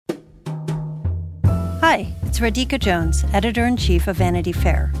Hi, it's Radhika Jones, Editor-in-Chief of Vanity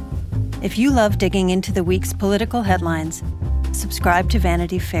Fair. If you love digging into the week's political headlines, subscribe to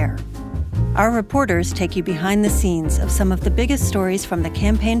Vanity Fair. Our reporters take you behind the scenes of some of the biggest stories from the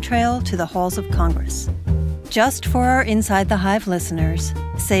campaign trail to the halls of Congress. Just for our Inside the Hive listeners,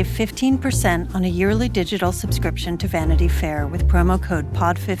 save 15% on a yearly digital subscription to Vanity Fair with promo code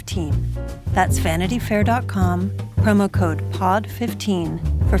POD15. That's vanityfair.com, promo code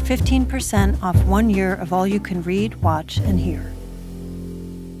POD15 for 15% off 1 year of all you can read, watch, and hear.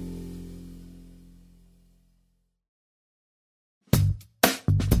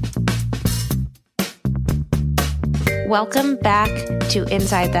 Welcome back to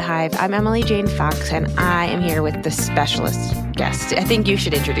Inside the Hive. I'm Emily Jane Fox, and I am here with the specialist guest. I think you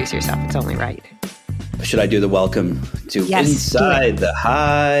should introduce yourself. It's only right. Should I do the welcome to Inside the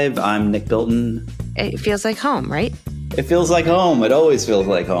Hive? I'm Nick Bilton. It feels like home, right? It feels like home. It always feels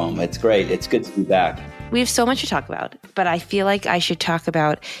like home. It's great. It's good to be back. We have so much to talk about, but I feel like I should talk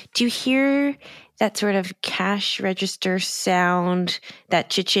about, do you hear that sort of cash register sound, that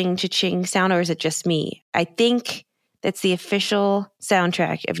cha-ching, cha-ching sound, or is it just me? I think that's the official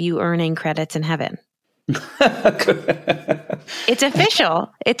soundtrack of you earning credits in heaven. It's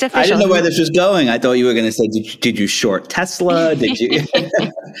official. It's official. I didn't know where this was going. I thought you were going to say, did you short Tesla? Did you?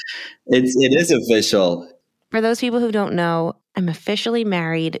 It is official. For those people who don't know, I'm officially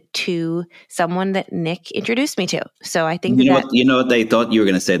married to someone that Nick introduced me to. So I think you know what they thought you were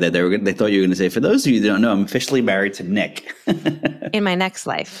going to say that they thought you were going to say, for those of you that don't know, I'm officially married to Nick. In my next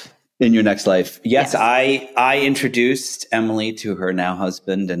life. In your next life. Yes. I introduced Emily to her now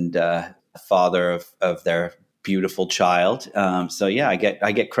husband and father of their beautiful child. So yeah, I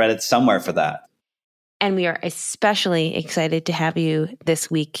get credit somewhere for that. And we are especially excited to have you this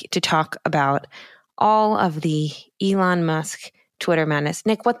week to talk about all of the Elon Musk Twitter madness.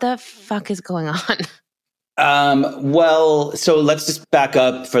 Nick, what the fuck is going on? Well, so let's just back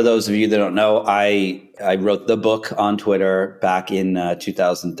up for those of you that don't know. I wrote the book on Twitter back in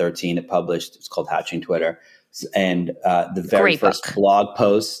 2013. It published. It's called Hatching Twitter. And the very first blog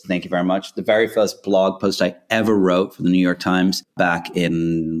post, thank you very much. The very first blog post I ever wrote for the New York Times back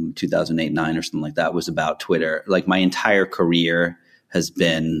in 2008, 9 or something like that was about Twitter. Like my entire career has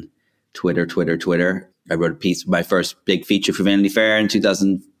been Twitter. I wrote a piece, my first big feature for Vanity Fair in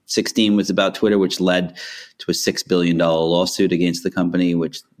 2016 was about Twitter, which led to a $6 billion lawsuit against the company,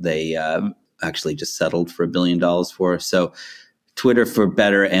 which they actually just settled for $1 billion for. So Twitter, for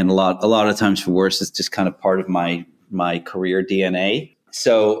better and a lot of times for worse, is just kind of part of my career DNA.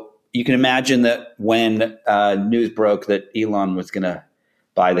 So you can imagine that when news broke that Elon was going to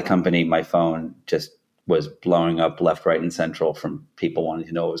buy the company, my phone just was blowing up left, right, and central from people wanting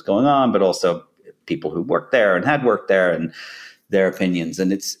to know what was going on, but also people who worked there and had worked there and their opinions.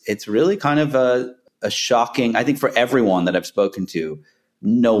 And it's really kind of a shocking, I think for everyone that I've spoken to,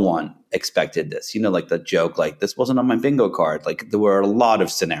 no one expected this. You know, like the joke, like this wasn't on my bingo card. Like there were a lot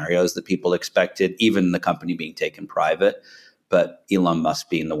of scenarios that people expected, even the company being taken private. But Elon Musk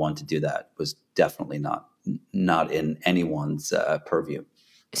being the one to do that was definitely not in anyone's purview.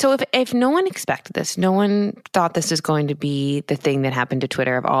 So if no one expected this, no one thought this was going to be the thing that happened to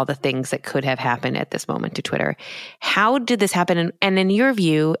Twitter, of all the things that could have happened at this moment to Twitter, how did this happen? And in your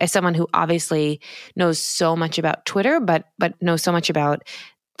view, as someone who obviously knows so much about Twitter, but knows so much about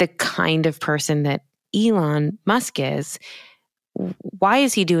the kind of person that Elon Musk is, why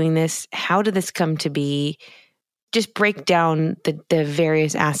is he doing this? How did this come to be? Just break down the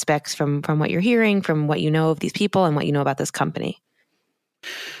various aspects from what you're hearing, from what you know of these people and what you know about this company.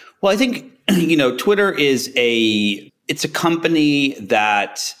 Well, I think, Twitter is it's a company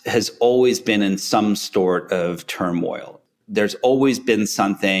that has always been in some sort of turmoil. There's always been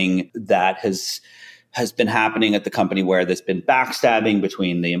something that has been happening at the company where there's been backstabbing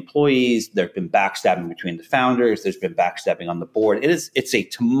between the employees. There's been backstabbing between the founders. There's been backstabbing on the board. It's a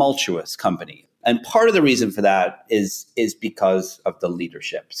tumultuous company. And part of the reason for that is because of the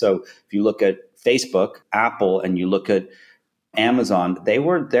leadership. So if you look at Facebook, Apple, and you look at Amazon, they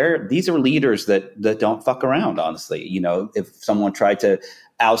were there. These are leaders that don't fuck around, honestly. If someone tried to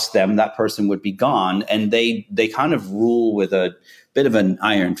oust them, that person would be gone. And they kind of rule with a bit of an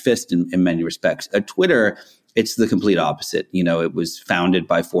iron fist in many respects. At Twitter, it's the complete opposite. It was founded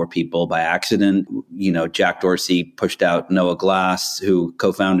by 4 people by accident. Jack Dorsey pushed out Noah Glass, who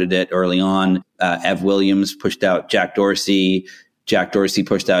co-founded it early on. Ev Williams pushed out Jack Dorsey. Jack Dorsey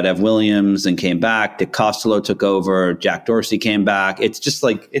pushed out Ev Williams and came back. Dick Costello took over. Jack Dorsey came back. It's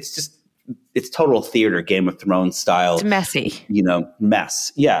total theater, Game of Thrones style. It's messy.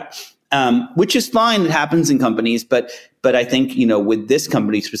 Mess. Yeah. Which is fine. It happens in companies. But I think, with this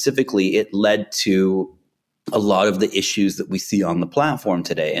company specifically, it led to a lot of the issues that we see on the platform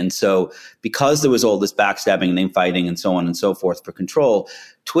today. And so because there was all this backstabbing, name fighting, and so on and so forth for control,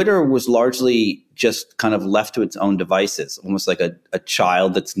 Twitter was largely just kind of left to its own devices, almost like a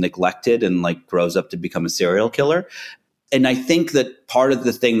child that's neglected and like grows up to become a serial killer. And I think that part of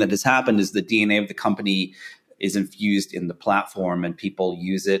the thing that has happened is the DNA of the company is infused in the platform, and people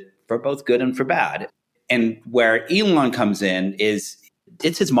use it for both good and for bad. And where Elon comes in is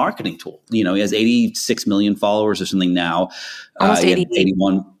it's his marketing tool. He has 86 million followers or something now. Almost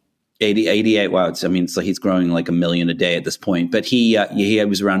 88. 88. Wow. So he's growing like 1 million a day at this point. But he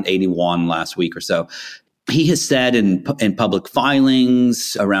was around 81 last week or so. He has said in public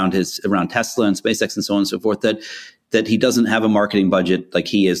filings around Tesla and SpaceX and so on and so forth that he doesn't have a marketing budget. Like,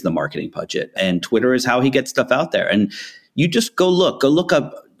 he is the marketing budget, and Twitter is how he gets stuff out there. And you just go look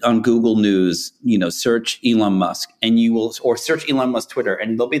up on Google News, search Elon Musk, and or search Elon Musk Twitter,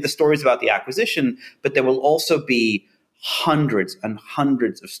 and there'll be the stories about the acquisition, but there will also be hundreds and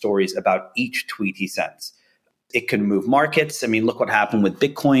hundreds of stories about each tweet he sends. It can move markets. I mean, look what happened with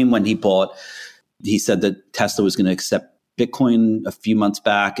Bitcoin when he said that Tesla was going to accept Bitcoin a few months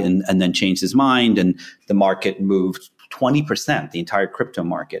back and then changed his mind, and the market moved 20%, the entire crypto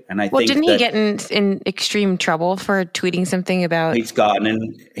market. And didn't he get in extreme trouble for tweeting something about? He's gotten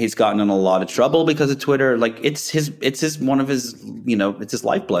in a lot of trouble because of Twitter. Like, it's his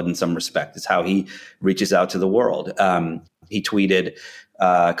lifeblood in some respect. It's how he reaches out to the world. He tweeted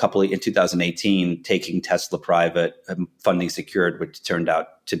in 2018, taking Tesla private, funding secured, which turned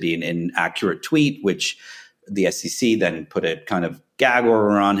out to be an inaccurate tweet, which the SEC then put a kind of gag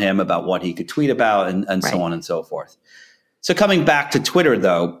order on him about what he could tweet about and right. So on and so forth. So coming back to Twitter,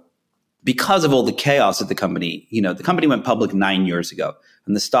 though, because of all the chaos at the company, the company went public 9 years ago,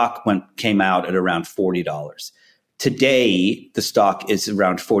 and the stock came out at around $40. Today, the stock is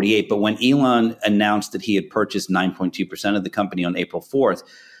around 48. But when Elon announced that he had purchased 9.2% of the company on April 4th,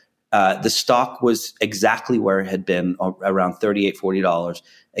 the stock was exactly where it had been, around $38, $40,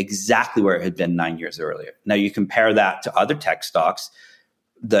 exactly where it had been 9 years earlier. Now, you compare that to other tech stocks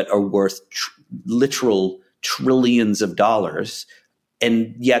that are worth literal trillions of dollars,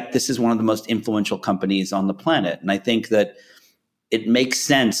 and yet this is one of the most influential companies on the planet. And I think that it makes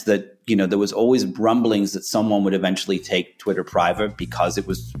sense that, there was always rumblings that someone would eventually take Twitter private because it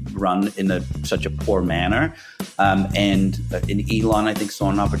was run in such a poor manner. And Elon, I think, saw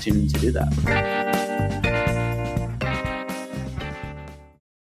an opportunity to do that.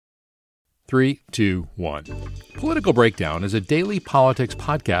 3, 2, 1. Political Breakdown is a daily politics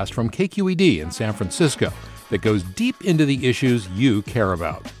podcast from KQED in San Francisco that goes deep into the issues you care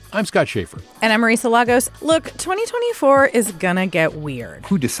about. I'm Scott Schaefer. And I'm Marisa Lagos. Look, 2024 is gonna get weird.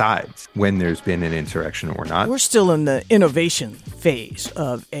 Who decides when there's been an insurrection or not? We're still in the innovation phase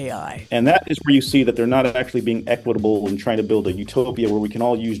of AI. And that is where you see that they're not actually being equitable and trying to build a utopia where we can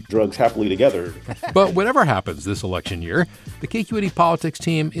all use drugs happily together. But whatever happens this election year, the KQED Politics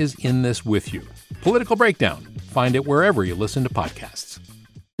team is in this with you. Political Breakdown. Find it wherever you listen to podcasts.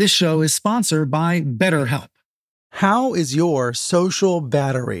 This show is sponsored by BetterHelp. How is your social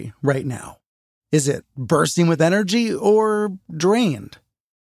battery right now? Is it bursting with energy or drained?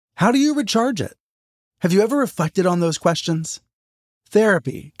 How do you recharge it? Have you ever reflected on those questions?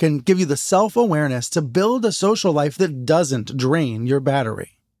 Therapy can give you the self-awareness to build a social life that doesn't drain your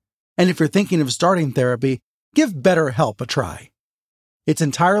battery. And if you're thinking of starting therapy, give BetterHelp a try. It's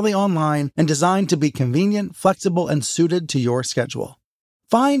entirely online and designed to be convenient, flexible, and suited to your schedule.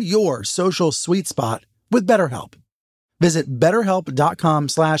 Find your social sweet spot with BetterHelp. Visit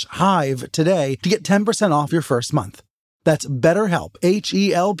BetterHelp.com/Hive today to get 10% off your first month. That's BetterHelp,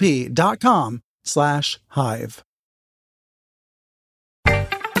 HELP.com/Hive.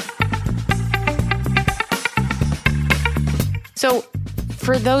 So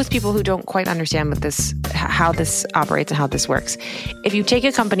for those people who don't quite understand how this operates and how this works, if you take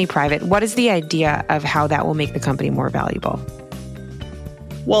a company private, what is the idea of how that will make the company more valuable?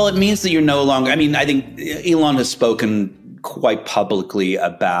 Well, it means that you're no longer, I think Elon has spoken quite publicly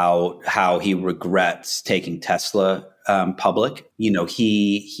about how he regrets taking Tesla public.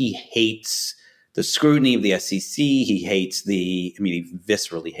 He hates the scrutiny of the SEC. He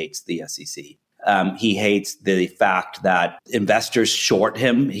viscerally hates the SEC. He hates the fact that investors short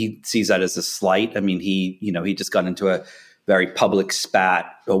him. He sees that as a slight. He just got into a very public spat,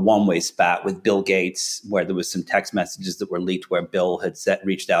 a one-way spat with Bill Gates, where there was some text messages that were leaked where Bill had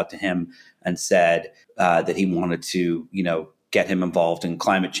reached out to him and said that he wanted to, get him involved in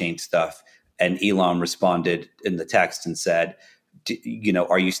climate change stuff. And Elon responded in the text and said,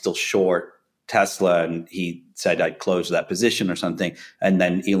 are you still short Tesla, and he said I'd close that position or something. And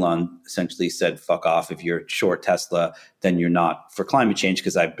then Elon essentially said, fuck off. If you're short Tesla, then you're not for climate change,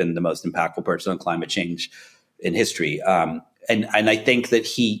 because I've been the most impactful person on climate change in history. And I think that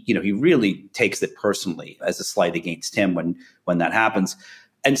he really takes it personally as a slight against him when that happens.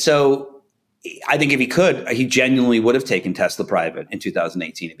 And so I think if he could, he genuinely would have taken Tesla private in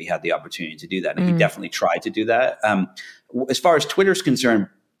 2018 if he had the opportunity to do that. And he definitely tried to do that. As far as Twitter's concerned,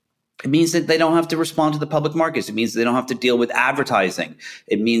 it means that they don't have to respond to the public markets. It means they don't have to deal with advertising.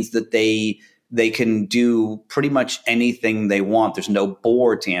 It means that they can do pretty much anything they want. There's no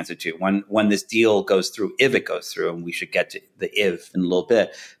board to answer to. When this deal goes through, if it goes through, and we should get to the if in a little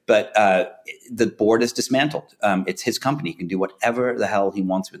bit, but the board is dismantled. It's his company. He can do whatever the hell he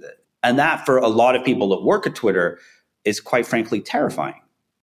wants with it. And that, for a lot of people that work at Twitter, is quite frankly terrifying.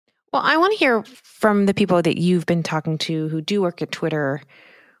 Well, I want to hear from the people that you've been talking to who do work at Twitter,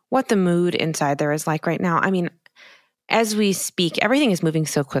 what the mood inside there is like right now. I mean, as we speak, everything is moving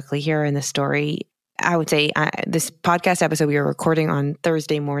so quickly here in the story. I would say this podcast episode we are recording on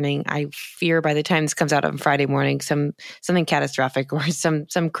Thursday morning. I fear by the time this comes out on Friday morning, something catastrophic or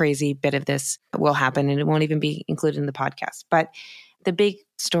some crazy bit of this will happen, and it won't even be included in the podcast. But the big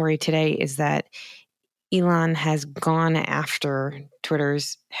story today is that Elon has gone after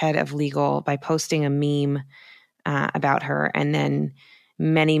Twitter's head of legal by posting a meme about her, and then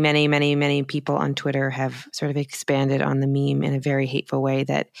many people on Twitter have sort of expanded on the meme in a very hateful way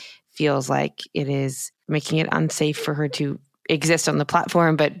that feels like it is making it unsafe for her to exist on the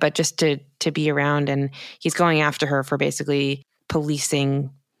platform, but just to be around. And he's going after her for basically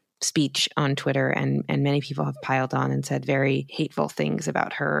policing speech on Twitter, and many people have piled on and said very hateful things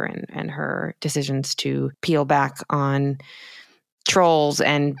about her and her decisions to peel back on trolls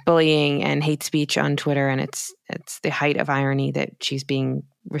and bullying and hate speech on Twitter. And it's the height of irony that she's being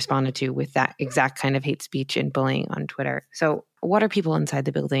responded to with that exact kind of hate speech and bullying on Twitter. So what are people inside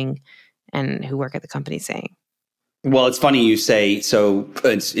the building and who work at the company saying? Well, it's funny you say, so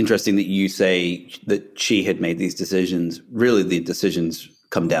it's interesting that you say that she had made these decisions. Really, the decisions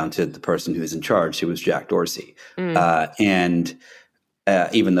come down to the person who is in charge, who was Jack Dorsey. And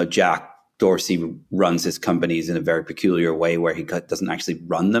even though Jack Dorsey runs his companies in a very peculiar way where he doesn't actually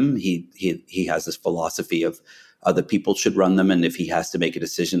run them. He has this philosophy of other people should run them. And if he has to make a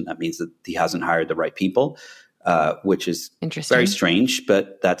decision, that means that he hasn't hired the right people, which is very strange,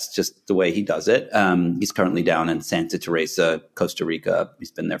 but that's just the way he does it. He's currently down in Santa Teresa, Costa Rica. He's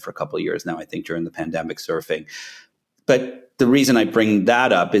been there for a couple of years now, I think, during the pandemic, surfing. But the reason I bring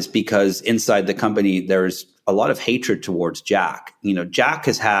that up is because inside the company, there's a lot of hatred towards Jack. Jack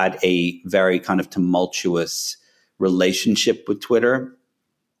has had a very kind of tumultuous relationship with Twitter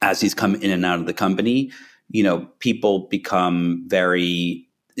as he's come in and out of the company. People become very,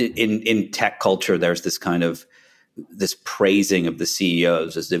 in tech culture, there's this kind of this praising of the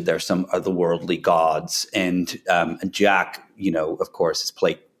CEOs as if they're some otherworldly gods. And Jack, of course, has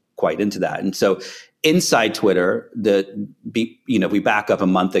played quite into that. And so inside Twitter, we back up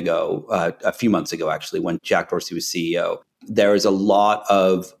a few months ago, actually, when Jack Dorsey was CEO, there was a lot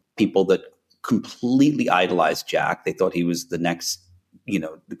of people that completely idolized Jack. They thought he was the next,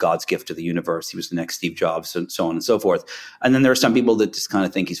 the God's gift to the universe. He was the next Steve Jobs, and so on and so forth. And then there are some people that just kind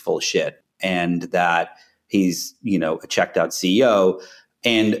of think he's full of shit and that he's, a checked out CEO.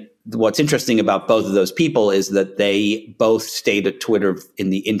 And what's interesting about both of those people is that they both stayed at Twitter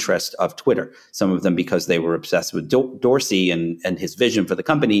in the interest of Twitter. Some of them because they were obsessed with Dorsey and his vision for the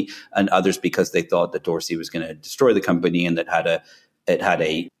company, and others because they thought that Dorsey was going to destroy the company and that it had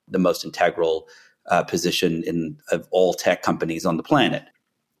the most integral position of all tech companies on the planet.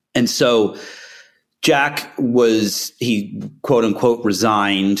 And so Jack he quote unquote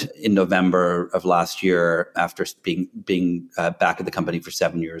resigned in November of last year after being back at the company for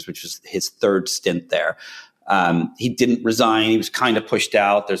 7 years, which was his third stint there. He didn't resign. He was kind of pushed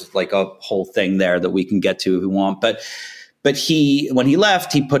out. There's like a whole thing there that we can get to if we want. But when he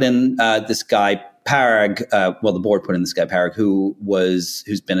left, he put in this guy Parag. The board put in this guy Parag,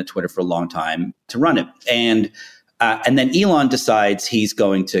 who's been at Twitter for a long time, to run it. And then Elon decides he's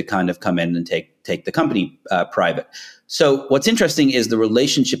going to kind of come in and take the company private. So what's interesting is the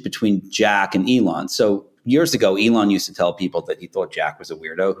relationship between Jack and Elon. So years ago, Elon used to tell people that he thought Jack was a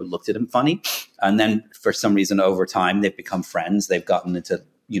weirdo who looked at him funny. And then for some reason, over time, they've become friends. They've gotten into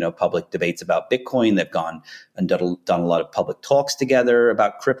public debates about Bitcoin. They've gone and done a lot of public talks together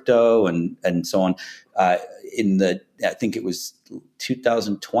about crypto and so on. I think it was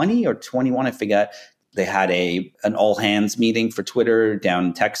 2020 or 21, I forget. They had an all hands meeting for Twitter down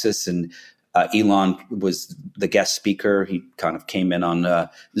in Texas, and Elon was the guest speaker. He kind of came in on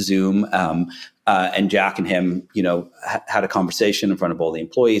Zoom, and Jack and him, had a conversation in front of all the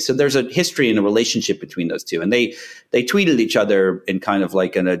employees. So there's a history and a relationship between those two. And they tweeted each other in kind of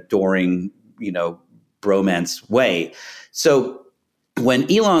like an adoring, bromance way. So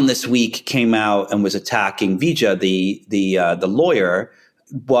when Elon this week came out and was attacking Vijay, the lawyer,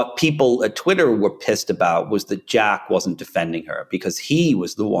 what people at Twitter were pissed about was that Jack wasn't defending her, because he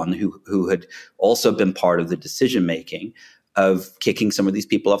was the one who had also been part of the decision making of kicking some of these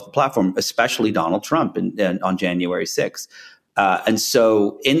people off the platform, especially Donald Trump on January 6th. And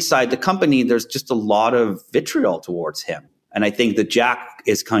so inside the company, there's just a lot of vitriol towards him. And I think that Jack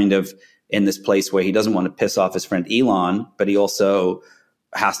is kind of in this place where he doesn't want to piss off his friend Elon, but he also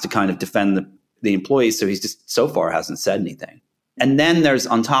has to kind of defend the employees. So he's just so far hasn't said anything. And then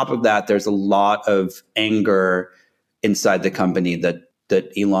on top of that, there's a lot of anger inside the company that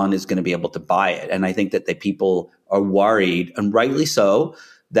Elon is going to be able to buy it. And I think that people are worried, and rightly so,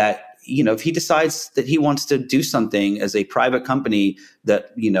 that, if he decides that he wants to do something as a private company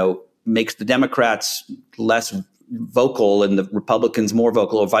that, makes the Democrats less vocal and the Republicans more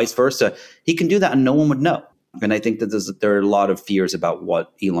vocal, or vice versa, he can do that and no one would know. And I think that there are a lot of fears about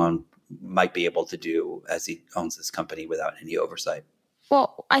what Elon might be able to do as he owns this company without any oversight.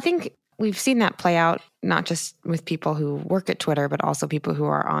 Well, I think we've seen that play out not just with people who work at Twitter, but also people who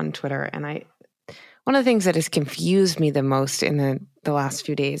are on Twitter. And one of the things that has confused me the most in the last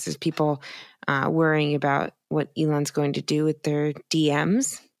few days is people worrying about what Elon's going to do with their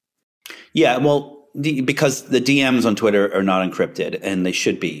DMs. Yeah, well, because the DMs on Twitter are not encrypted, and they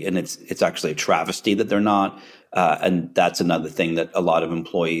should be. And it's actually a travesty that they're not. And that's another thing that a lot of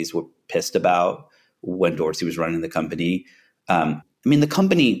employees were pissed about when Dorsey was running the company. The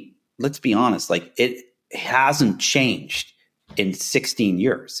company, let's be honest, it hasn't changed in 16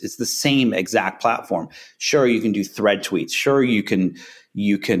 years. It's the same exact platform. Sure, you can do thread tweets. Sure, you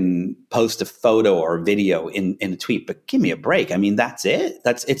can post a photo or a video in a tweet, but give me a break. That's it.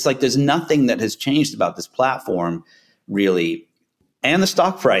 It's like there's nothing that has changed about this platform, really, and the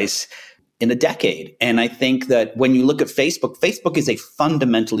stock price in a decade. And I think that when you look at Facebook is a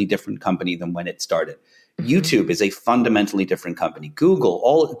fundamentally different company than when it started. YouTube is a fundamentally different company.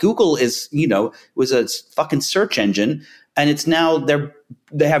 Google is, was a fucking search engine, and it's now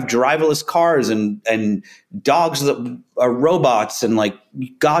they have driverless cars and dogs that are robots and like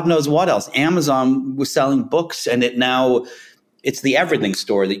God knows what else. Amazon was selling books, and it's the everything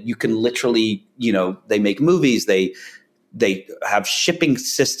store that you can literally, they make movies, they have shipping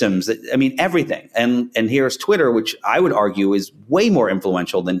systems, everything. And here's Twitter, which I would argue is way more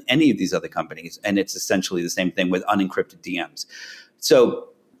influential than any of these other companies. And it's essentially the same thing with unencrypted DMs. So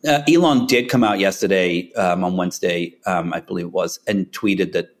Elon did come out yesterday, on Wednesday, I believe it was, and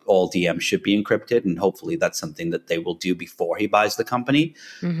tweeted that all DMs should be encrypted. And hopefully that's something that they will do before he buys the company.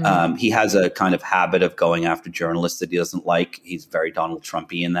 Mm-hmm. He has a kind of habit of going after journalists that he doesn't like. He's very Donald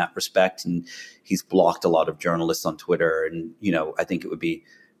Trumpy in that respect. And he's blocked a lot of journalists on Twitter. And, I think it would be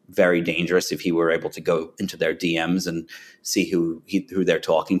very dangerous if he were able to go into their DMs and see who they're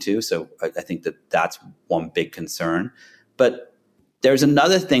talking to. So I think that's one big concern. But there's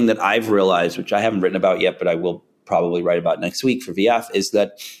another thing that I've realized, which I haven't written about yet, but I will probably write about next week for VF, is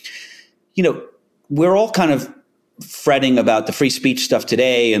that, we're all kind of fretting about the free speech stuff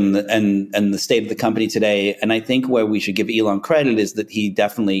today and the state of the company today. And I think where we should give Elon credit is that he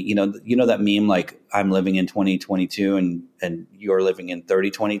definitely, that meme, like I'm living in 2022 and you're living in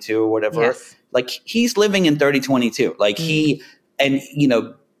 3022 or whatever. Yes. Like he's living in 3022. Like he's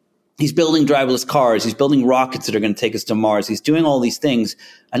building driverless cars. He's building rockets that are going to take us to Mars. He's doing all these things.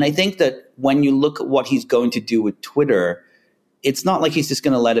 And I think that when you look at what he's going to do with Twitter, it's not like he's just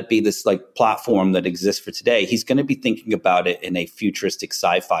going to let it be this like platform that exists for today. He's going to be thinking about it in a futuristic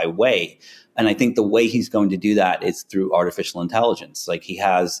sci-fi way. And I think the way he's going to do that is through artificial intelligence. Like he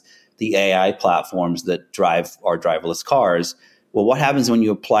has the AI platforms that drive our driverless cars. Well, what happens when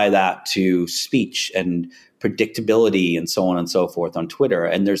you apply that to speech and predictability and so on and so forth on Twitter?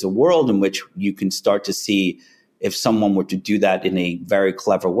 And there's a world in which you can start to see, if someone were to do that in a very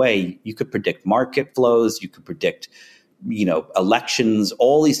clever way, you could predict market flows, you could predict, elections,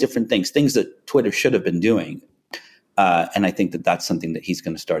 all these different things that Twitter should have been doing. And I think that that's something that he's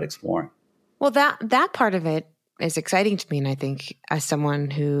going to start exploring. Well, that part of it is exciting to me. And I think as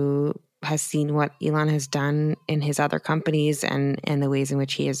someone who has seen what Elon has done in his other companies and the ways in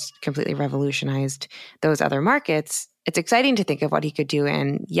which he has completely revolutionized those other markets, it's exciting to think of what he could do.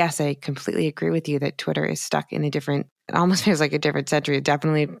 And yes, I completely agree with you that Twitter is stuck in it almost feels like a different century,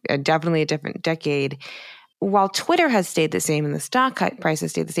 definitely a different decade. while Twitter has stayed the same and the stock price has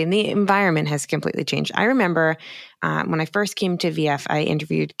stayed the same, the environment has completely changed. I remember when I first came to VF, I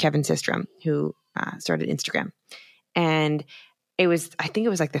interviewed Kevin Systrom, who started Instagram. And I think it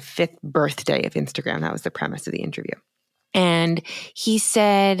was like the 5th birthday of Instagram. That was the premise of the interview. And he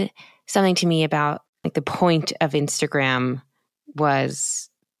said something to me about like the point of Instagram was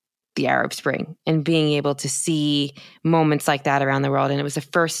the Arab Spring and being able to see moments like that around the world. And it was the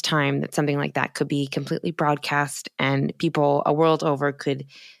first time that something like that could be completely broadcast and people a world over could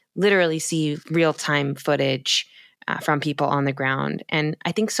literally see real-time footage from people on the ground. And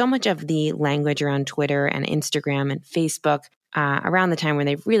I think so much of the language around Twitter and Instagram and Facebook around the time when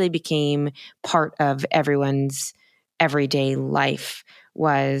they really became part of everyone's everyday life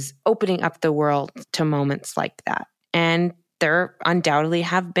was opening up the world to moments like that. And there undoubtedly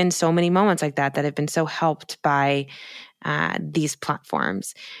have been so many moments like that have been so helped by these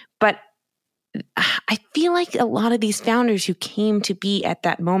platforms. But I feel like a lot of these founders who came to be at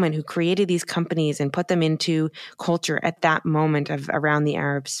that moment, who created these companies and put them into culture at that moment of around the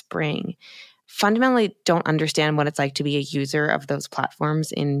Arab Spring, fundamentally don't understand what it's like to be a user of those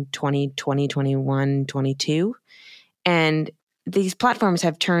platforms in 2020, 21, 22. And these platforms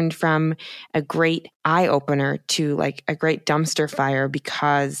have turned from a great eye-opener to like a great dumpster fire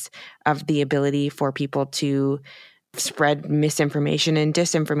because of the ability for people to spread misinformation and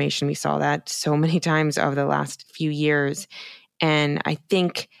disinformation. We saw that so many times over the last few years. And I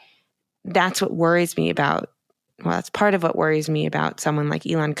think that's what worries me about, well, that's part of what worries me about someone like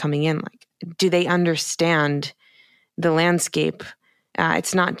Elon coming in. Like, do they understand the landscape?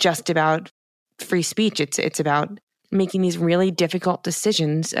 It's not just about free speech. It's about making these really difficult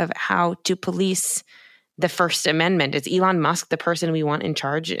decisions of how to police the First Amendment. Is Elon Musk the person we want in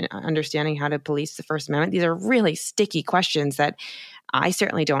charge in understanding how to police the First Amendment? These are really sticky questions that I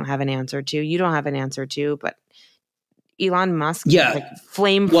certainly don't have an answer to. You don't have an answer to, but Elon Musk, like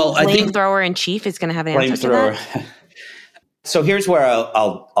flamethrower in chief, is going to have an answer to that. So here's where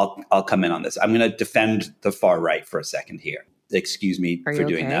I'll come in on this. I'm going to defend the far right for a second here. Excuse me for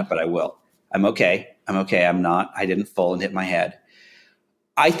doing that, but I will. I'm okay. I'm not. I didn't fall and hit my head.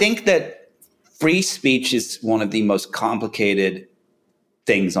 I think that free speech is one of the most complicated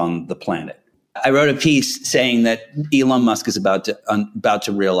things on the planet. I wrote a piece saying that Elon Musk is about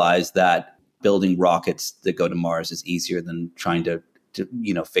to realize that building rockets that go to Mars is easier than trying to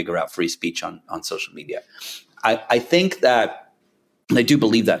figure out free speech on social media. I think that, and I do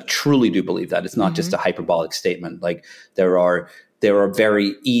believe that, truly do believe that. It's not just a hyperbolic statement. Like there are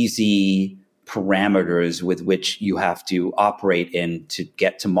very easy parameters with which you have to operate in to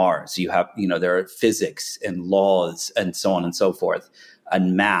get to Mars. You have, there are physics and laws and so on and so forth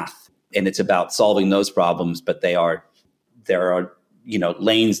and math. And it's about solving those problems, but there are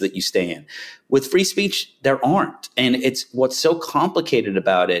lanes that you stay in. With free speech, there aren't. And it's what's so complicated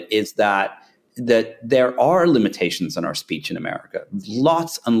about it is that there are limitations on our speech in America.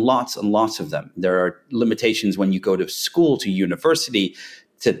 Lots and lots and lots of them. There are limitations when you go to school, to university,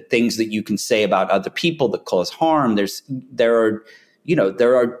 to things that you can say about other people that cause harm. There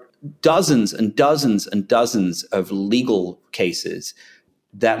are dozens and dozens and dozens of legal cases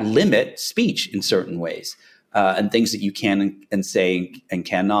that limit speech in certain ways, and things that you can and say and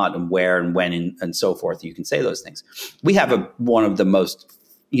cannot, and where and when and so forth. You can say those things. We have one of the most,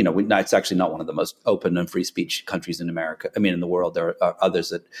 it's actually not one of the most open and free speech countries in America. I mean, in the world, there are others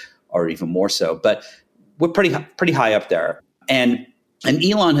that are even more so, but we're pretty high up there. And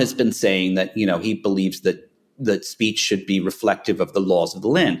Elon has been saying that, he believes that speech should be reflective of the laws of the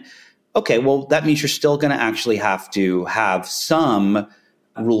land. Okay, well, that means you're still going to actually have to have some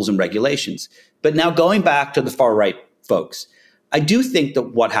rules and regulations. But now going back to the far right folks, I do think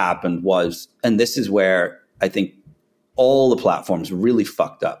that what happened was, and this is where I think all the platforms really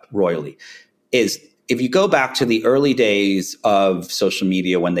fucked up royally, is if you go back to the early days of social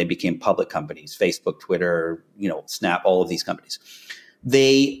media when they became public companies, Facebook, Twitter, Snap, all of these companies,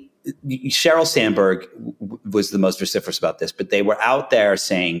 Sheryl Sandberg was the most vociferous about this, but they were out there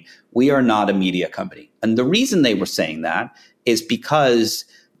saying, we are not a media company. And the reason they were saying that is because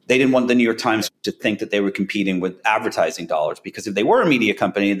they didn't want the New York Times to think that they were competing with advertising dollars, because if they were a media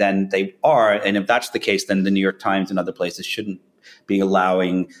company, then they are. And if that's the case, then the New York Times and other places shouldn't be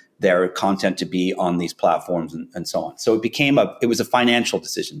allowing their content to be on these platforms and so on. So it was a financial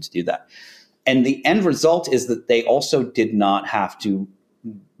decision to do that. And the end result is that they also did not have to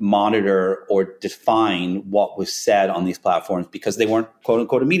monitor or define what was said on these platforms because they weren't, quote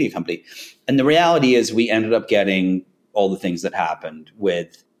unquote, a media company. And the reality is we ended up getting all the things that happened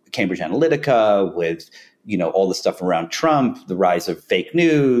with Cambridge Analytica, with all the stuff around Trump, the rise of fake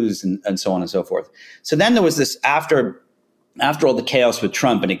news, and so on and so forth. So then there was this after all the chaos with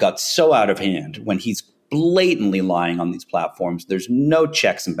Trump, and it got so out of hand when he's blatantly lying on these platforms. There's no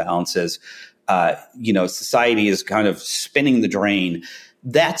checks and balances. Society is kind of spinning the drain.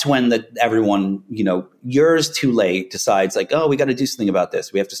 That's when everyone, years too late, decides like, oh, we got to do something about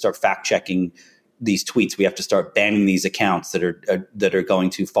this. We have to start fact checking these tweets. We have to start banning these accounts that are going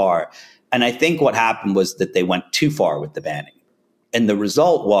too far. And I think what happened was that they went too far with the banning. And the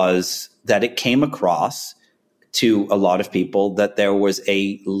result was that it came across to a lot of people that there was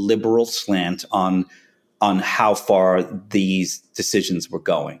a liberal slant on how far these decisions were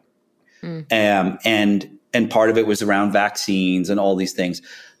going. And part of it was around vaccines and all these things.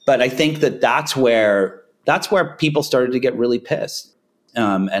 But I think that's where people started to get really pissed.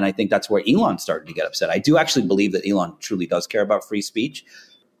 And I think that's where Elon started to get upset. I do actually believe that Elon truly does care about free speech.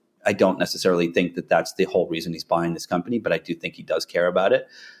 I don't necessarily think that that's the whole reason he's buying this company, but I do think he does care about it.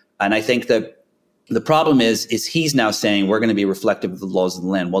 And I think that the problem is he's now saying we're going to be reflective of the laws of the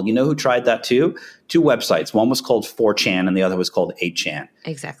land. Well, you know who tried that too? Two websites. One was called 4chan and the other was called 8chan.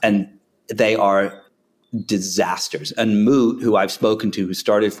 Exactly. And they are disasters. And Moot, who I've spoken to, who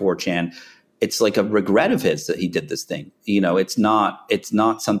started 4chan, it's like a regret of his that he did this thing. It's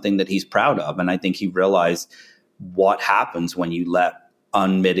not something that he's proud of. And I think he realized what happens when you let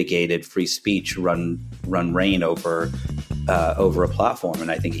unmitigated free speech run reign over a platform.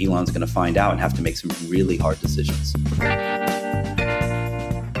 And I think Elon's going to find out and have to make some really hard decisions.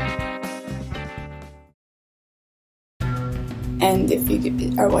 And if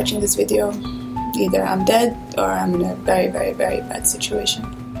you are watching this video, either I'm dead or I'm in a very, very, very bad situation.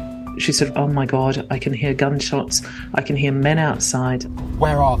 She said, oh my God, I can hear gunshots. I can hear men outside.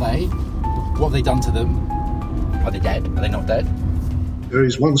 Where are they? What have they done to them? Are they dead? Are they not dead? There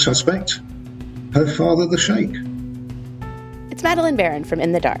is one suspect, her father, the Sheikh. It's Madeline Barron from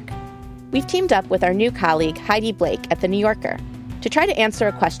In the Dark. We've teamed up with our new colleague Heidi Blake at The New Yorker to try to answer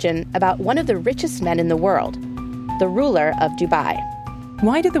a question about one of the richest men in the world, the ruler of Dubai.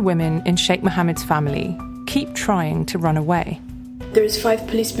 Why do the women in Sheikh Mohammed's family keep trying to run away? There's 5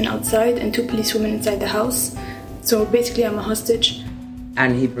 policemen outside and 2 policewomen inside the house. So basically I'm a hostage.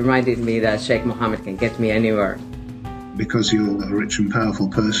 And he reminded me that Sheikh Mohammed can get me anywhere. Because you're a rich and powerful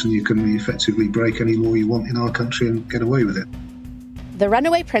person, you can effectively break any law you want in our country and get away with it. The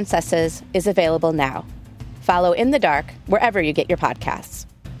Runaway Princesses is available now. Follow In the Dark wherever you get your podcasts.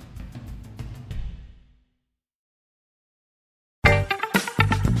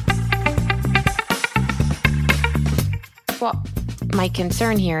 Well, my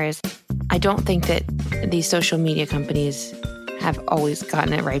concern here is I don't think that these social media companies have always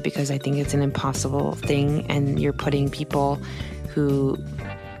gotten it right, because I think it's an impossible thing, and you're putting people who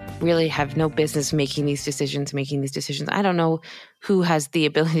really have no business making these decisions. I don't know who has the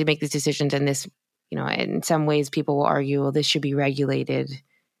ability to make these decisions, and this, in some ways people will argue, well, this should be regulated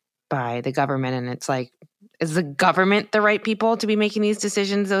by the government, and it's like, is the government the right people to be making these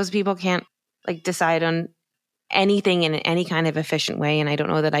decisions? Those people can't decide on anything in any kind of efficient way, and I don't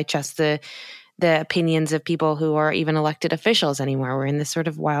know that I trust the opinions of people who are even elected officials anymore. We're in this sort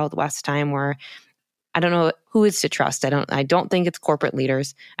of Wild West time where I don't know who is to trust. I don't think it's corporate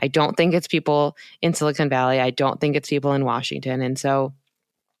leaders. I don't think it's people in Silicon Valley. I don't think it's people in Washington. And so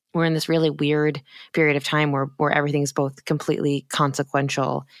we're in this really weird period of time where everything's both completely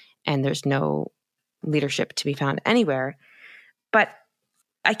consequential and there's no leadership to be found anywhere. But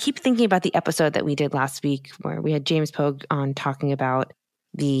I keep thinking about the episode that we did last week where we had James Pogue on talking about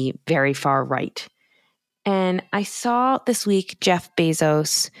the very far right. And I saw this week Jeff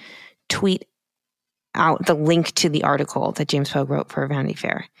Bezos tweet out the link to the article that James Pogue wrote for Vanity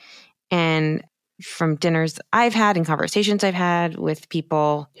Fair. And from dinners I've had and conversations I've had with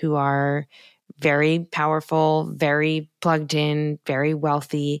people who are very powerful, very plugged in, very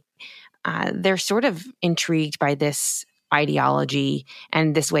wealthy, they're sort of intrigued by this ideology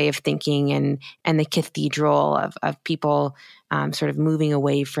and this way of thinking and the cathedral of people sort of moving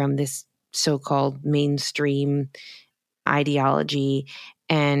away from this so-called mainstream ideology.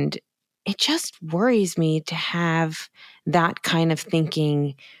 And it just worries me to have that kind of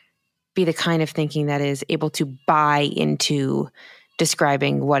thinking be the kind of thinking that is able to buy into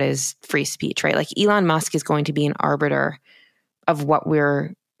describing what is free speech, right? Like Elon Musk is going to be an arbiter of what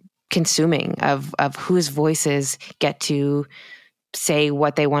we're consuming, of whose voices get to say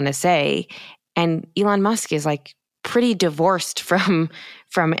what they want to say. And Elon Musk is pretty divorced from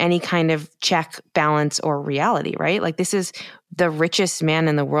any kind of check, balance, or reality, right? This is the richest man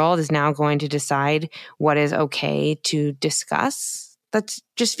in the world is now going to decide what is okay to discuss That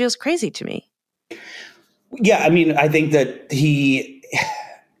just feels crazy to me. Yeah, I mean, I think that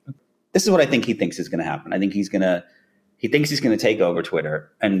this is what I think he thinks is going to happen. I think he thinks he's going to take over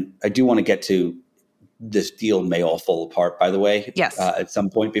Twitter. And I do want to get to this deal may all fall apart, by the way, yes. At some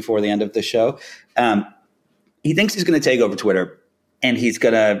point before the end of the show. He thinks he's going to take over Twitter, and he's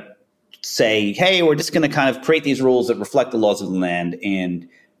going to say, hey, we're just going to kind of create these rules that reflect the laws of the land, and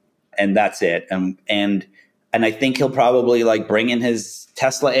that's it. And I think he'll probably like bring in his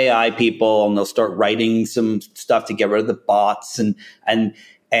Tesla AI people, and they'll start writing some stuff to get rid of the bots, and then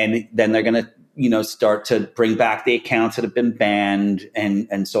they're going to, start to bring back the accounts that have been banned,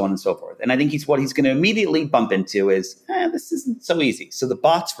 and so on and so forth. And I think what he's going to immediately bump into is, this isn't so easy. So the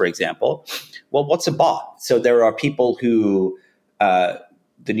bots, for example, well, what's a bot? So there are people who,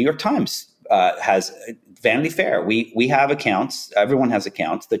 the New York Times has Vanity Fair. We have accounts. Everyone has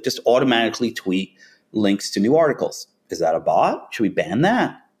accounts that just automatically tweet links to new articles. Is that a bot? Should we ban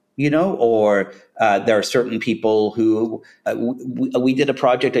that? Or there are certain people who we did a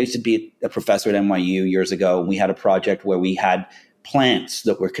project. I used to be a professor at NYU years ago. And we had a project where we had plants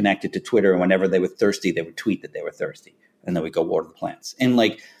that were connected to Twitter. And whenever they were thirsty, they would tweet that they were thirsty, and then we go water the plants. And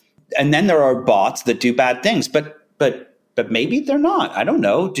then there are bots that do bad things, but maybe they're not. I don't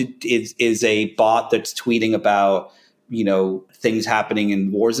know. Is a bot that's tweeting about things happening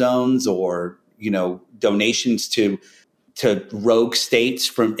in war zones, or donations to rogue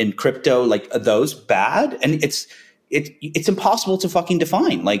states in crypto, like, are those bad? And it's impossible to fucking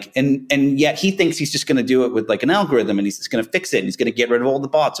define. And yet he thinks he's just going to do it with like an algorithm, and he's just going to fix it, and he's going to get rid of all the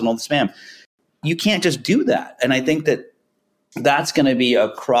bots and all the spam. You can't just do that. And I think that that's going to be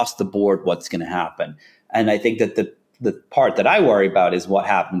across the board what's going to happen. And I think that the part that I worry about is what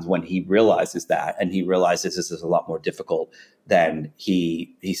happens when he realizes that, and he realizes this is a lot more difficult than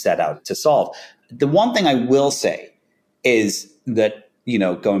he set out to solve. The one thing I will say is that,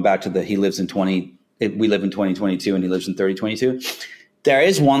 going back to we live in 2022 and he lives in 3022. There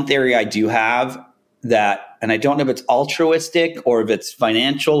is one theory I do have that, and I don't know if it's altruistic or if it's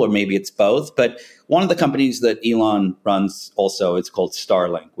financial or maybe it's both, but one of the companies that Elon runs also, it's called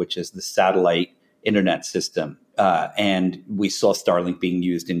Starlink, which is the satellite internet system. And we saw Starlink being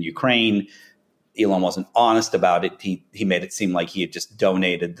used in Ukraine. Elon wasn't honest about it. He made it seem like he had just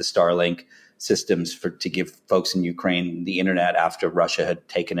donated the Starlink systems to give folks in Ukraine the internet after Russia had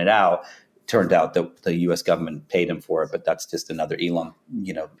taken it out. Turned out that the U.S. government paid him for it, but that's just another Elon,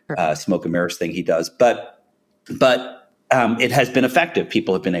 smoke and mirrors thing he does. But it has been effective.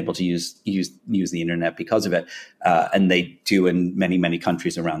 People have been able to use the internet because of it, and they do in many, many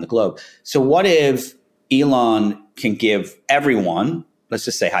countries around the globe. So what if Elon can give everyone, let's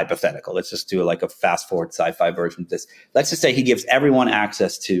just say hypothetical, let's just do like a fast forward sci-fi version of this. Let's just say he gives everyone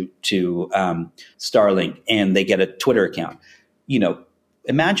access to Starlink, and they get a Twitter account.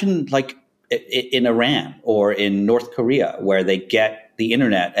 Imagine like in Iran or in North Korea, where they get the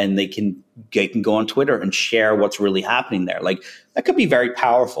internet and they can go on Twitter and share what's really happening there. Like, that could be very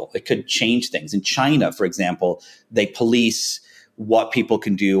powerful. It could change things. In China, for example, they police what people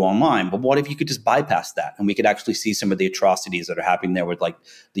can do online. But what if you could just bypass that, and we could actually see some of the atrocities that are happening there with like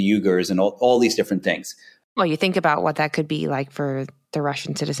the Uyghurs and all these different things? Well, you think about what that could be like for the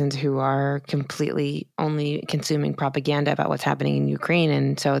Russian citizens who are completely only consuming propaganda about what's happening in Ukraine.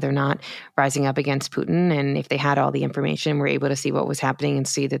 And so they're not rising up against Putin. And if they had all the information, were able to see what was happening and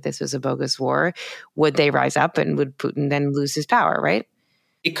see that this was a bogus war, would they rise up, and would Putin then lose his power, right?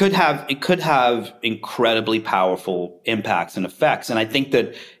 It could have incredibly powerful impacts and effects. And I think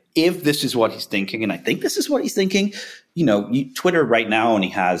that if this is what he's thinking, and I think this is what he's thinking, Twitter right now only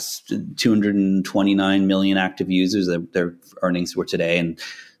has 229 million active users. Their earnings were today, and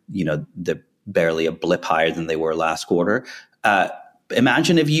they're barely a blip higher than they were last quarter.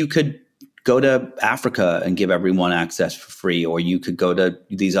 Imagine if you could go to Africa and give everyone access for free, or you could go to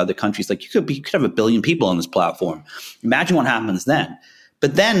these other countries. Like, you could have 1 billion people on this platform. Imagine what happens then.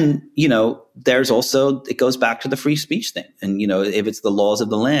 But then, there's also, it goes back to the free speech thing. And, if it's the laws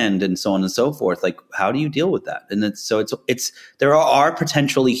of the land and so on and so forth, like, how do you deal with that? And there are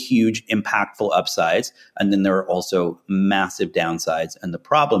potentially huge, impactful upsides. And then there are also massive downsides. And the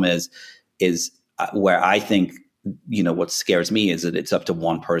problem is where I think, what scares me is that it's up to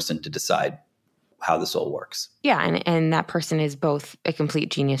one person to decide how this all works. Yeah, and that person is both a complete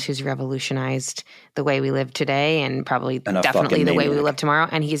genius who's revolutionized the way we live today, and probably definitely the way we live tomorrow.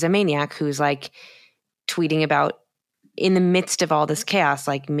 And he's a maniac who's like tweeting about, in the midst of all this chaos,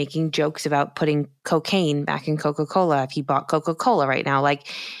 like making jokes about putting cocaine back in Coca-Cola if he bought Coca-Cola right now. Like,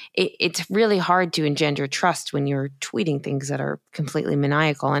 it's really hard to engender trust when you're tweeting things that are completely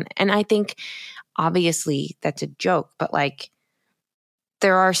maniacal. And I think obviously that's a joke, but like,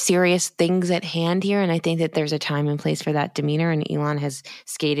 there are serious things at hand here. And I think that there's a time and place for that demeanor. And Elon has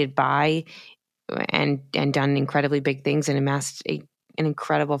skated by and done incredibly big things and amassed an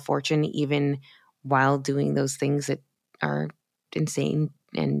incredible fortune, even while doing those things that are insane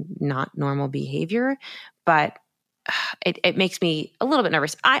and not normal behavior. But it makes me a little bit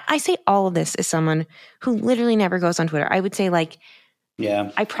nervous. I say all of this as someone who literally never goes on Twitter. I would say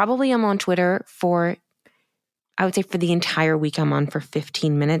I probably am on Twitter for the entire week I'm on for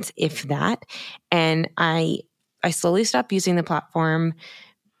 15 minutes, if that. And I slowly stopped using the platform,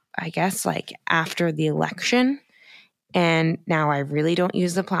 I guess, after the election. And now I really don't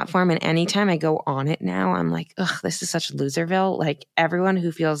use the platform. And anytime I go on it now, I'm like, ugh, this is such Loserville. Like, everyone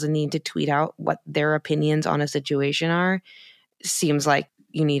who feels the need to tweet out what their opinions on a situation are seems like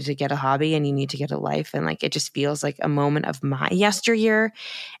you need to get a hobby and you need to get a life. And it just feels like a moment of my yesteryear.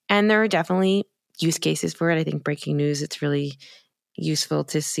 And there are definitely use cases for it. I think breaking news, it's really useful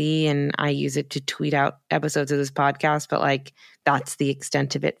to see. And I use it to tweet out episodes of this podcast, but that's the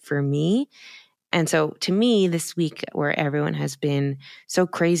extent of it for me. And so to me, this week where everyone has been so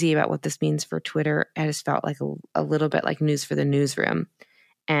crazy about what this means for Twitter, it has felt like a little bit like news for the newsroom.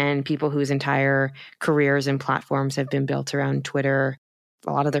 And people whose entire careers and platforms have been built around Twitter,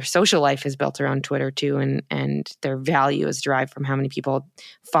 a lot of their social life is built around Twitter too, and their value is derived from how many people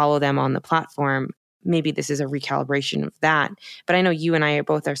follow them on the platform. Maybe this is a recalibration of that. But I know you and I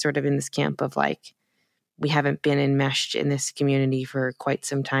both are sort of in this camp of we haven't been enmeshed in this community for quite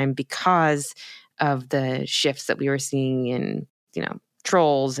some time because of the shifts that we were seeing in,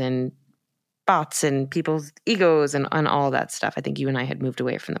 trolls and bots and people's egos and all that stuff. I think you and I had moved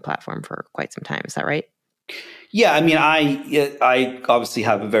away from the platform for quite some time. Is that right? Yeah, I mean, I obviously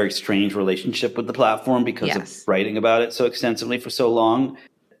have a very strange relationship with the platform because of writing about it so extensively for so long.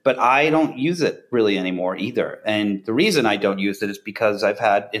 But I don't use it really anymore either. And the reason I don't use it is because I've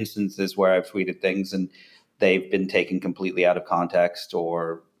had instances where I've tweeted things and they've been taken completely out of context,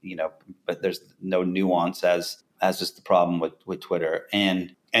 or but there's no nuance as is the problem with Twitter.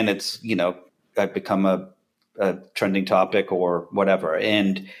 And it's I've become a trending topic or whatever.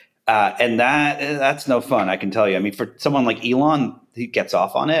 And that's no fun, I can tell you. I mean, for someone like Elon, he gets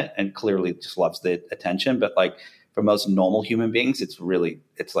off on it and clearly just loves the attention. But for most normal human beings, it's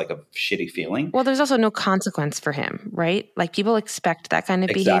like a shitty feeling. Well, there's also no consequence for him, right? People expect that kind of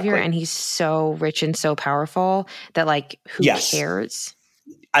behavior, and he's so rich and so powerful that who cares?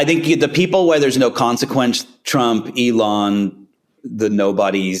 I think the people where there's no consequence, Trump, Elon, the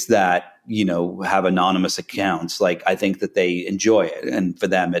nobodies that have anonymous accounts, I think that they enjoy it, and for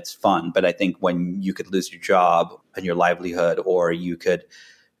them it's fun. But I think when you could lose your job and your livelihood, or you could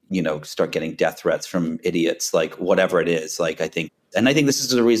start getting death threats from idiots, whatever it is, I think this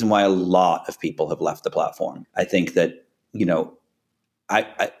is the reason why a lot of people have left the platform. I think that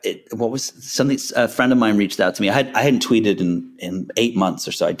what was something, a friend of mine reached out to me. I hadn't tweeted in 8 months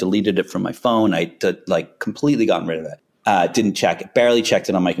or so. I deleted it from my phone. I completely gotten rid of it. Didn't check it, barely checked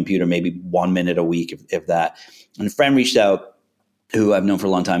it on my computer, maybe 1 minute a week, if that. And a friend reached out who I've known for a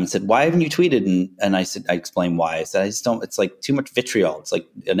long time and said, "Why haven't you tweeted?" And I explained why. I said, "I just don't, it's too much vitriol. It's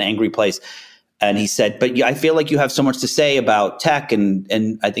an angry place." And he said, "But I feel like you have so much to say about tech,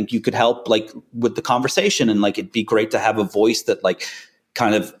 and I think you could help with the conversation, and it'd be great to have a voice that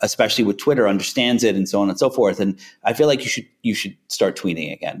kind of, especially with Twitter, understands it, and so on and so forth. And I feel like you should start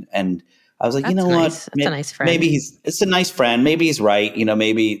tweeting again." And I was like, That's you know nice. what? That's a nice friend. Maybe it's a nice friend. Maybe he's right.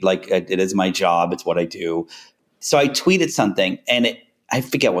 Maybe it is my job. It's what I do. So I tweeted something, and I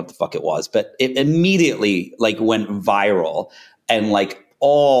forget what the fuck it was, but it immediately went viral, and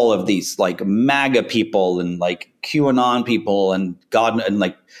all of these MAGA people and QAnon people and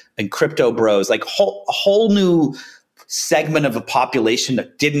and crypto bros, whole new segment of a population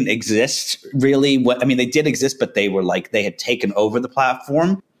that didn't exist really. I mean, they did exist, but they were they had taken over the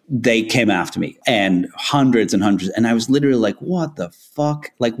platform. They came after me, and hundreds and hundreds. And I was literally what the fuck?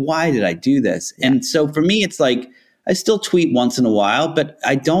 Why did I do this? Yeah. And so for me, it's I still tweet once in a while, but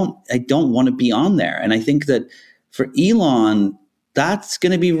I don't want to be on there. And I think that for Elon, that's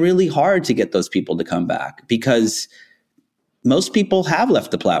going to be really hard to get those people to come back, because most people have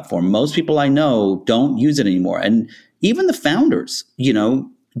left the platform. Most people I know don't use it anymore. And even the founders,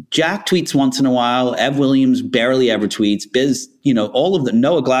 Jack tweets once in a while. Ev Williams barely ever tweets. Biz, all of them.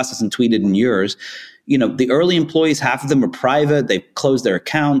 Noah Glass hasn't tweeted in years. The early employees, half of them are private. They've closed their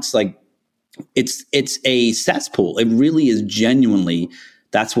accounts. It's a cesspool. It really is genuinely.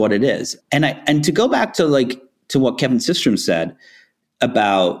 That's what it is. And to go back to what Kevin Systrom said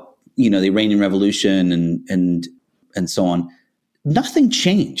about the Iranian Revolution and so on, nothing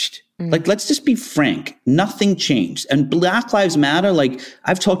changed. Like, let's just be frank. Nothing changed. And Black Lives Matter, like,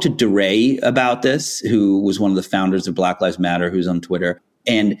 I've talked to DeRay about this, who was one of the founders of Black Lives Matter, who's on Twitter.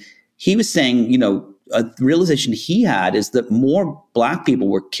 And he was saying, a realization he had is that more Black people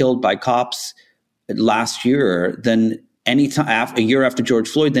were killed by cops last year than any time, a year after George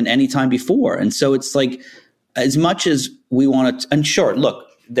Floyd, than any time before. And so it's like, as much as we want to, and sure, look,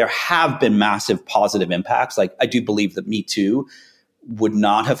 there have been massive positive impacts. Like, I do believe that Me Too would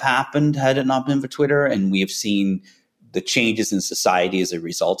not have happened had it not been for Twitter. And we have seen the changes in society as a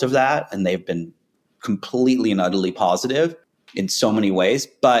result of that. And they've been completely and utterly positive in so many ways.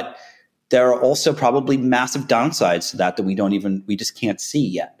 But there are also probably massive downsides to that we just can't see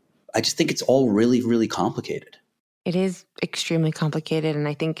yet. I just think it's all really, really complicated. It is extremely complicated. And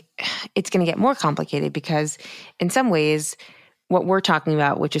I think it's going to get more complicated because in some ways, what we're talking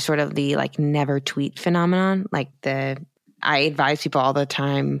about, which is sort of the like never tweet phenomenon, like I advise people all the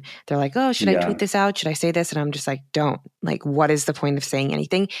time. They're like, oh, should I tweet this out? Should I say this? And I'm just like, don't. Like, what is the point of saying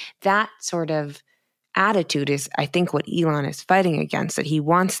anything? That sort of attitude is, I think, what Elon is fighting against, that he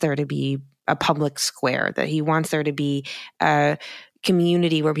wants there to be a public square, that he wants there to be a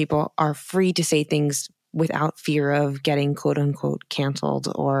community where people are free to say things without fear of getting quote unquote canceled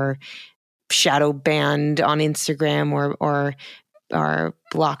or shadow banned on Instagram or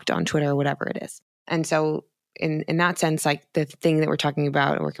blocked on Twitter or whatever it is. And so in that sense, like the thing that we're talking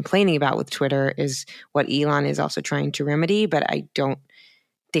about or complaining about with Twitter is what Elon is also trying to remedy. But I don't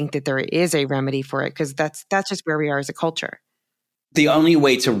think that there is a remedy for it because that's just where we are as a culture. The only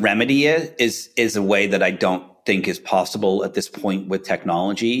way to remedy it is a way that I don't think is possible at this point with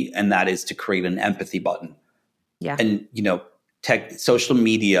technology, and that is to create an empathy button. Yeah. And, social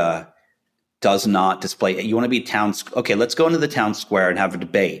media does not display. You want to be okay, let's go into the town square and have a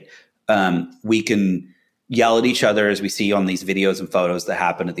debate. We can yell at each other as we see on these videos and photos that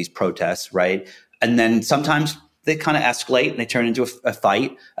happen at these protests, right? And then sometimes they kind of escalate and they turn into a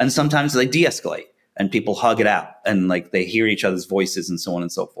fight, and sometimes they de-escalate and people hug it out and like they hear each other's voices and so on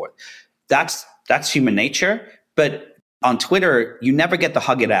and so forth. That's human nature. But on Twitter, you never get to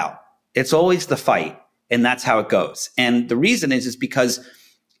hug it out. It's always the fight, and that's how it goes. And the reason is because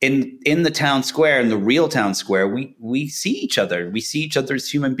in the town square, in the real town square, we see each other. We see each other as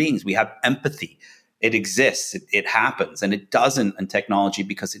human beings. We have empathy. It exists. It happens. And it doesn't in technology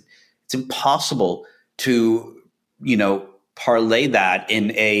because it's impossible to, parlay that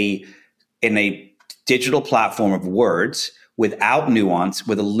in a digital platform of words without nuance,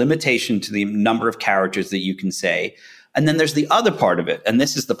 with a limitation to the number of characters that you can say. And then there's the other part of it. And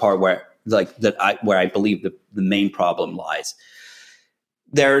this is the part where I believe the main problem lies.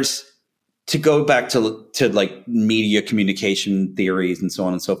 There's, to go back to like media communication theories and so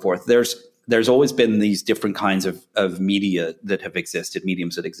on and so forth, there's always been these different kinds of media that have existed,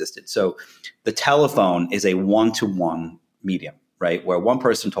 mediums that existed. So the telephone is a one-to-one medium, right? Where one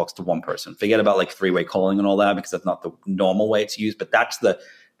person talks to one person. Forget about like three-way calling and all that, because that's not the normal way it's used, but that's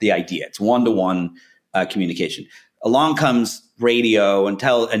the idea. It's one-to-one communication. Along comes radio and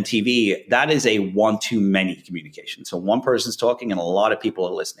TV. That is a one-to-many communication. So one person's talking and a lot of people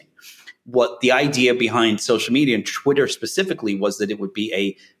are listening. What the idea behind social media and Twitter specifically was that it would be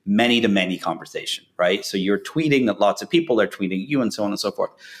a many-to-many conversation, right? So you're tweeting at lots of people, they're tweeting you and so on and so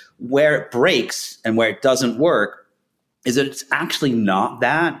forth. Where it breaks and where it doesn't work is that it's actually not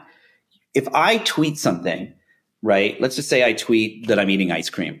that. If I tweet something, right, let's just say I tweet that I'm eating ice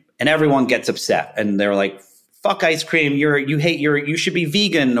cream and everyone gets upset and they're like, fuck ice cream, you should be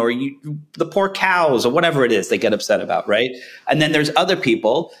vegan, or the poor cows, or whatever it is they get upset about, right? And then there's other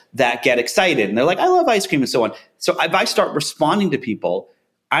people that get excited and they're like, I love ice cream and so on. So if I start responding to people,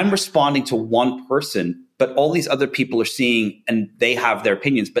 I'm responding to one person, but all these other people are seeing and they have their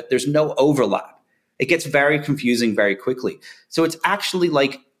opinions, but there's no overlap. It gets very confusing very quickly. So it's actually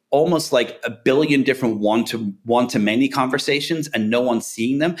like almost like a billion different one-to-many conversations and no one's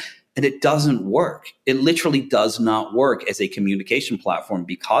seeing them. And it doesn't work. It literally does not work as a communication platform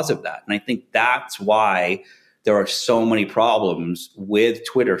because of that. And I think that's why there are so many problems with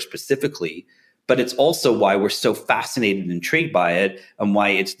Twitter specifically, but it's also why we're so fascinated and intrigued by it and why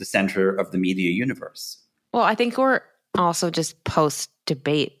it's the center of the media universe. Well, I think we're also just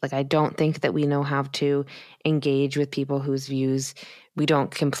post-debate. Like, I don't think that we know how to engage with people whose views we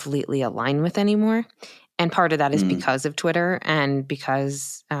don't completely align with anymore. And part of that is because of Twitter and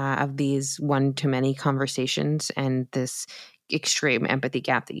because of these one-to-many conversations and this extreme empathy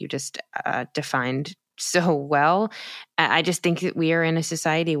gap that you just defined so well. I just think that we are in a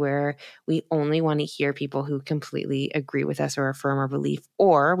society where we only want to hear people who completely agree with us or affirm our belief,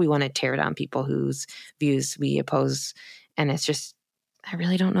 or we want to tear down people whose views we oppose. And it's just I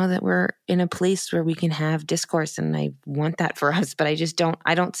really don't know that we're in a place where we can have discourse, and I want that for us, but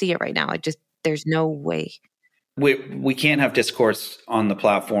I don't see it right now. There's no way. We can't have discourse on the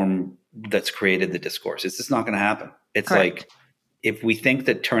platform that's created the discourse. It's just not going to happen. It's Correct. Like, if we think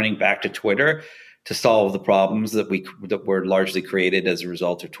that turning back to Twitter to solve the problems that were largely created as a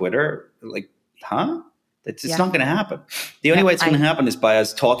result of Twitter, like, it's not going to happen. The only way it's going to happen is by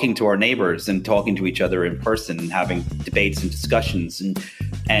us talking to our neighbors and talking to each other in person and having debates and discussions.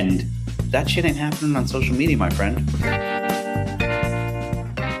 And that shit ain't happening on social media, my friend.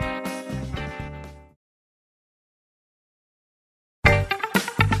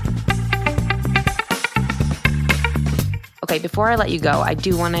 Okay, before I let you go, I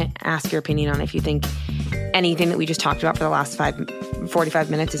do want to ask your opinion on if you think anything that we just talked about for the last 45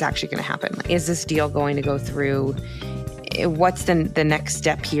 minutes is actually going to happen. Is this deal going to go through? What's the next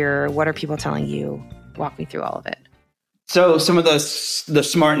step here? What are people telling you? Walk me through all of it. So some of the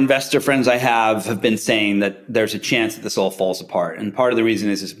smart investor friends I have been saying that there's a chance that this all falls apart. And part of the reason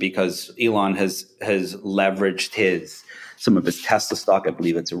is because Elon has leveraged some of his Tesla stock. I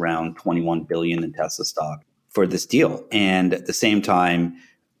believe it's around 21 billion in Tesla stock for this deal. And at the same time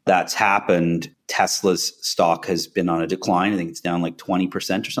that's happened, Tesla's stock has been on a decline. I think it's down like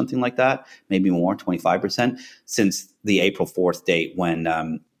 20% or something like that, maybe more, 25%, since the April 4th date when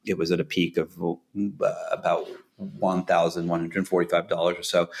it was at a peak of about $1,145 or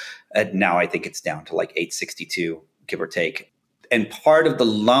so. And now I think it's down to like $862, give or take. And part of the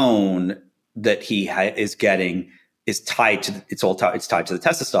loan that he is getting is tied to it's tied to the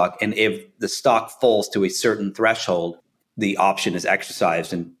Tesla stock. And if the stock falls to a certain threshold, the option is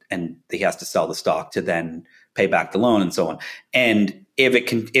exercised and he has to sell the stock to then pay back the loan and so on. And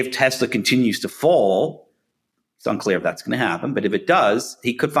if Tesla continues to fall, it's unclear if that's going to happen, but if it does,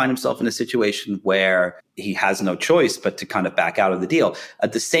 he could find himself in a situation where he has no choice but to kind of back out of the deal.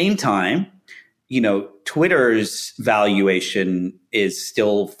 At the same time, Twitter's valuation is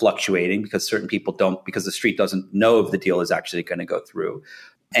still fluctuating because certain people because the street doesn't know if the deal is actually going to go through.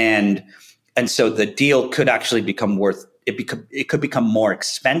 And so the deal could actually become it could become more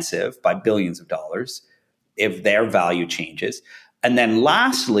expensive by billions of dollars if their value changes. And then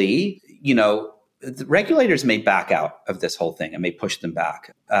lastly, the regulators may back out of this whole thing and may push them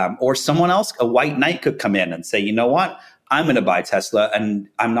back. Or someone else, a white knight, could come in and say, you know what? I'm going to buy Tesla and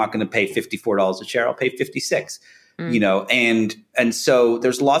I'm not going to pay $54 a share. I'll pay $56. And so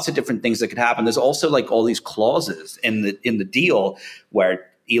there's lots of different things that could happen. There's also like all these clauses in the deal where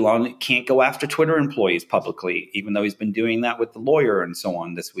Elon can't go after Twitter employees publicly, even though he's been doing that with the lawyer and so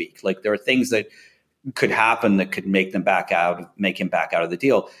on this week. Like, there are things that could happen that could make him back out of the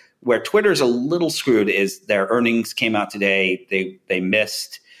deal. Where Twitter's a little screwed is their earnings came out today. They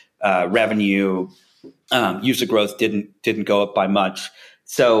missed revenue. User growth didn't go up by much.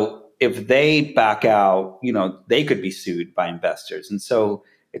 So if they back out, they could be sued by investors. And so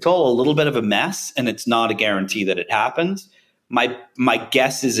it's all a little bit of a mess, and it's not a guarantee that it happens. My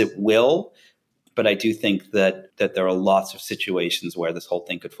guess is it will, but I do think that there are lots of situations where this whole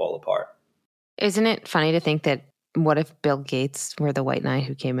thing could fall apart. Isn't it funny to think that what if Bill Gates were the white knight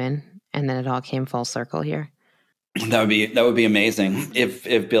who came in and then it all came full circle here? That would be amazing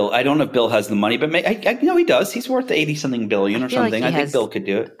if Bill. I don't know if Bill has the money, but I know he does. He's worth 80-something billion or something. I think Bill could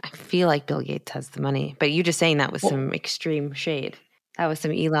do it. I feel like Bill Gates has the money, but you just saying that was some extreme shade. That was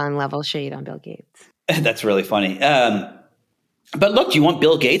some Elon level shade on Bill Gates. That's really funny. But look, do you want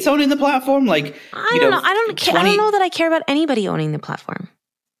Bill Gates owning the platform? Like, I don't know. I don't know that I care about anybody owning the platform.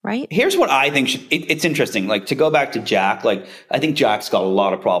 Right. Here's what I think. It's interesting. Like, to go back to Jack, like, I think Jack's got a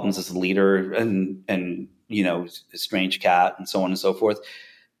lot of problems as a leader and a strange cat and so on and so forth.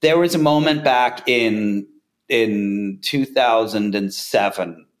 There was a moment back in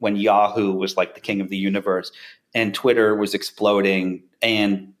 2007 when Yahoo was like the king of the universe and Twitter was exploding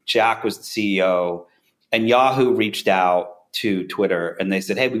and Jack was the CEO, and Yahoo reached out to Twitter and they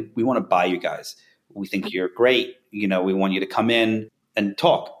said, hey, we want to buy you guys. We think you're great. We want you to come in and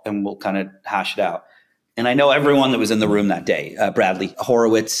talk, and we'll kind of hash it out. And I know everyone that was in the room that day. Bradley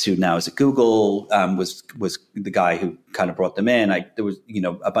Horowitz, who now is at Google, was the guy who kind of brought them in. There was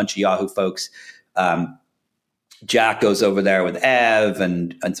a bunch of Yahoo folks. Jack goes over there with Ev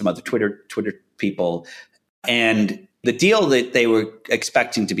and some other Twitter people, and the deal that they were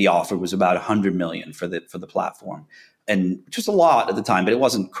expecting to be offered was about $100 million for the platform, and which was a lot at the time, but it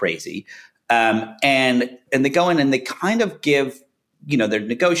wasn't crazy. And they go in and they kind of give. They're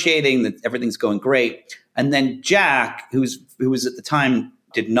negotiating, that everything's going great. And then Jack, who was at the time,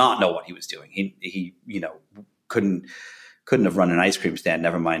 did not know what he was doing. He couldn't have run an ice cream stand,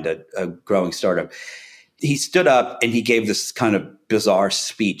 never mind a growing startup. he stood up and he gave this kind of bizarre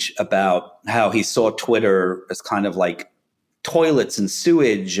speech about how he saw Twitter as kind of like toilets and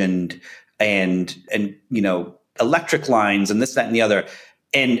sewage and electric lines and this, that, and the other.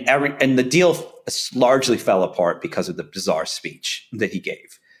 And the deal largely fell apart because of the bizarre speech that he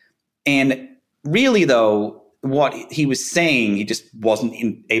gave. And really, though, what he was saying, he just wasn't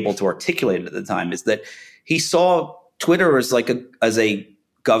able to articulate it at the time, is that he saw Twitter as a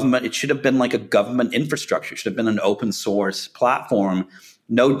government. It should have been like a government infrastructure. It should have been an open source platform,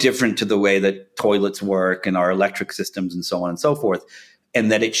 no different to the way that toilets work and our electric systems and so on and so forth.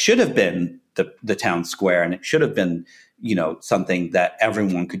 And that it should have been the town square, and it should have been, something that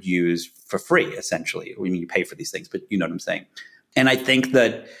everyone could use for free, essentially. I mean, you pay for these things, but you know what I'm saying. And I think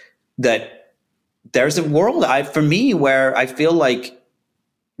that there's a world for me where I feel like,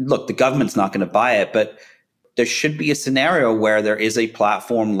 look, the government's not going to buy it, but there should be a scenario where there is a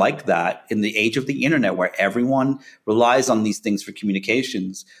platform like that in the age of the internet where everyone relies on these things for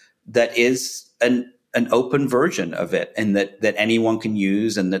communications, that is an open version of it, and that anyone can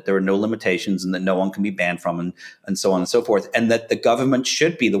use, and that there are no limitations, and that no one can be banned from, and so on and so forth. And that the government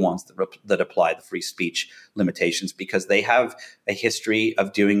should be the ones that apply the free speech limitations, because they have a history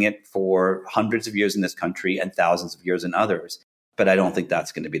of doing it for hundreds of years in this country and thousands of years in others. But I don't think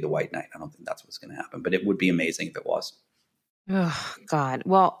that's going to be the white knight. I don't think that's what's going to happen. But it would be amazing if it was. Oh, God.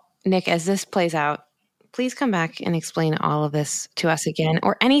 Well, Nick, as this plays out, please come back and explain all of this to us again,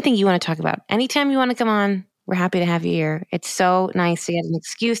 or anything you want to talk about. Anytime you want to come on, we're happy to have you here. It's so nice to get an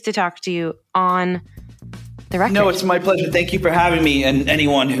excuse to talk to you on the record. No, it's my pleasure. Thank you for having me. And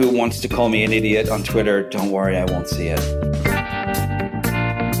anyone who wants to call me an idiot on Twitter, don't worry, I won't see it.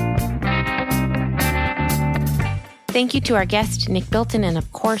 Thank you to our guest, Nick Bilton, and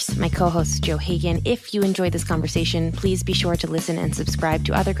of course, my co-host, Joe Hagan. If you enjoyed this conversation, please be sure to listen and subscribe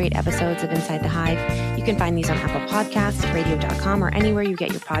to other great episodes of Inside the Hive. You can find these on Apple Podcasts, radio.com, or anywhere you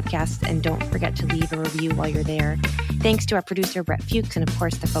get your podcasts. And don't forget to leave a review while you're there. Thanks to our producer, Brett Fuchs, and of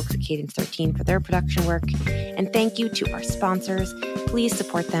course, the folks at Cadence 13 for their production work. And thank you to our sponsors. Please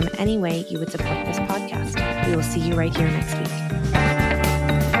support them any way you would support this podcast. We will see you right here next week.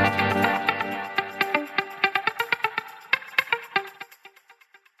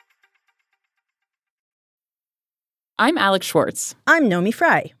 I'm Alex Schwartz. I'm Nomi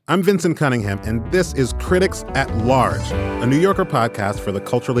Fry. I'm Vincent Cunningham, and this is Critics at Large, a New Yorker podcast for the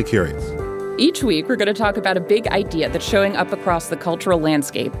culturally curious. Each week, we're going to talk about a big idea that's showing up across the cultural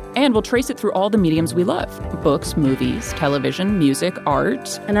landscape, and we'll trace it through all the mediums we love: books, movies, television, music,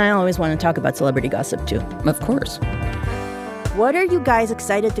 art. And I always want to talk about celebrity gossip, too. Of course. What are you guys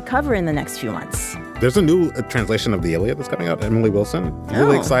excited to cover in the next few months? There's a new translation of the Iliad that's coming out, Emily Wilson.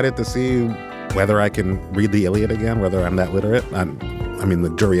 Really excited to see whether I can read the Iliad again, whether I'm that literate. I mean,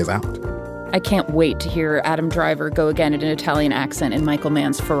 the jury is out. I can't wait to hear Adam Driver go again in an Italian accent in Michael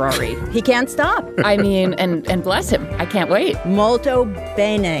Mann's Ferrari. He can't stop. I mean, and bless him. I can't wait. Molto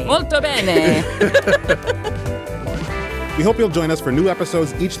bene. Molto bene. We hope you'll join us for new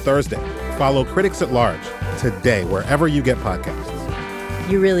episodes each Thursday. Follow Critics at Large today, wherever you get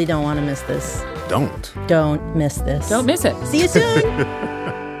podcasts. You really don't want to miss this. Don't miss this. Don't miss it. See you soon.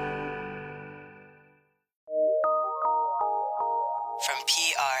 From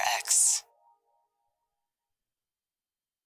PRX.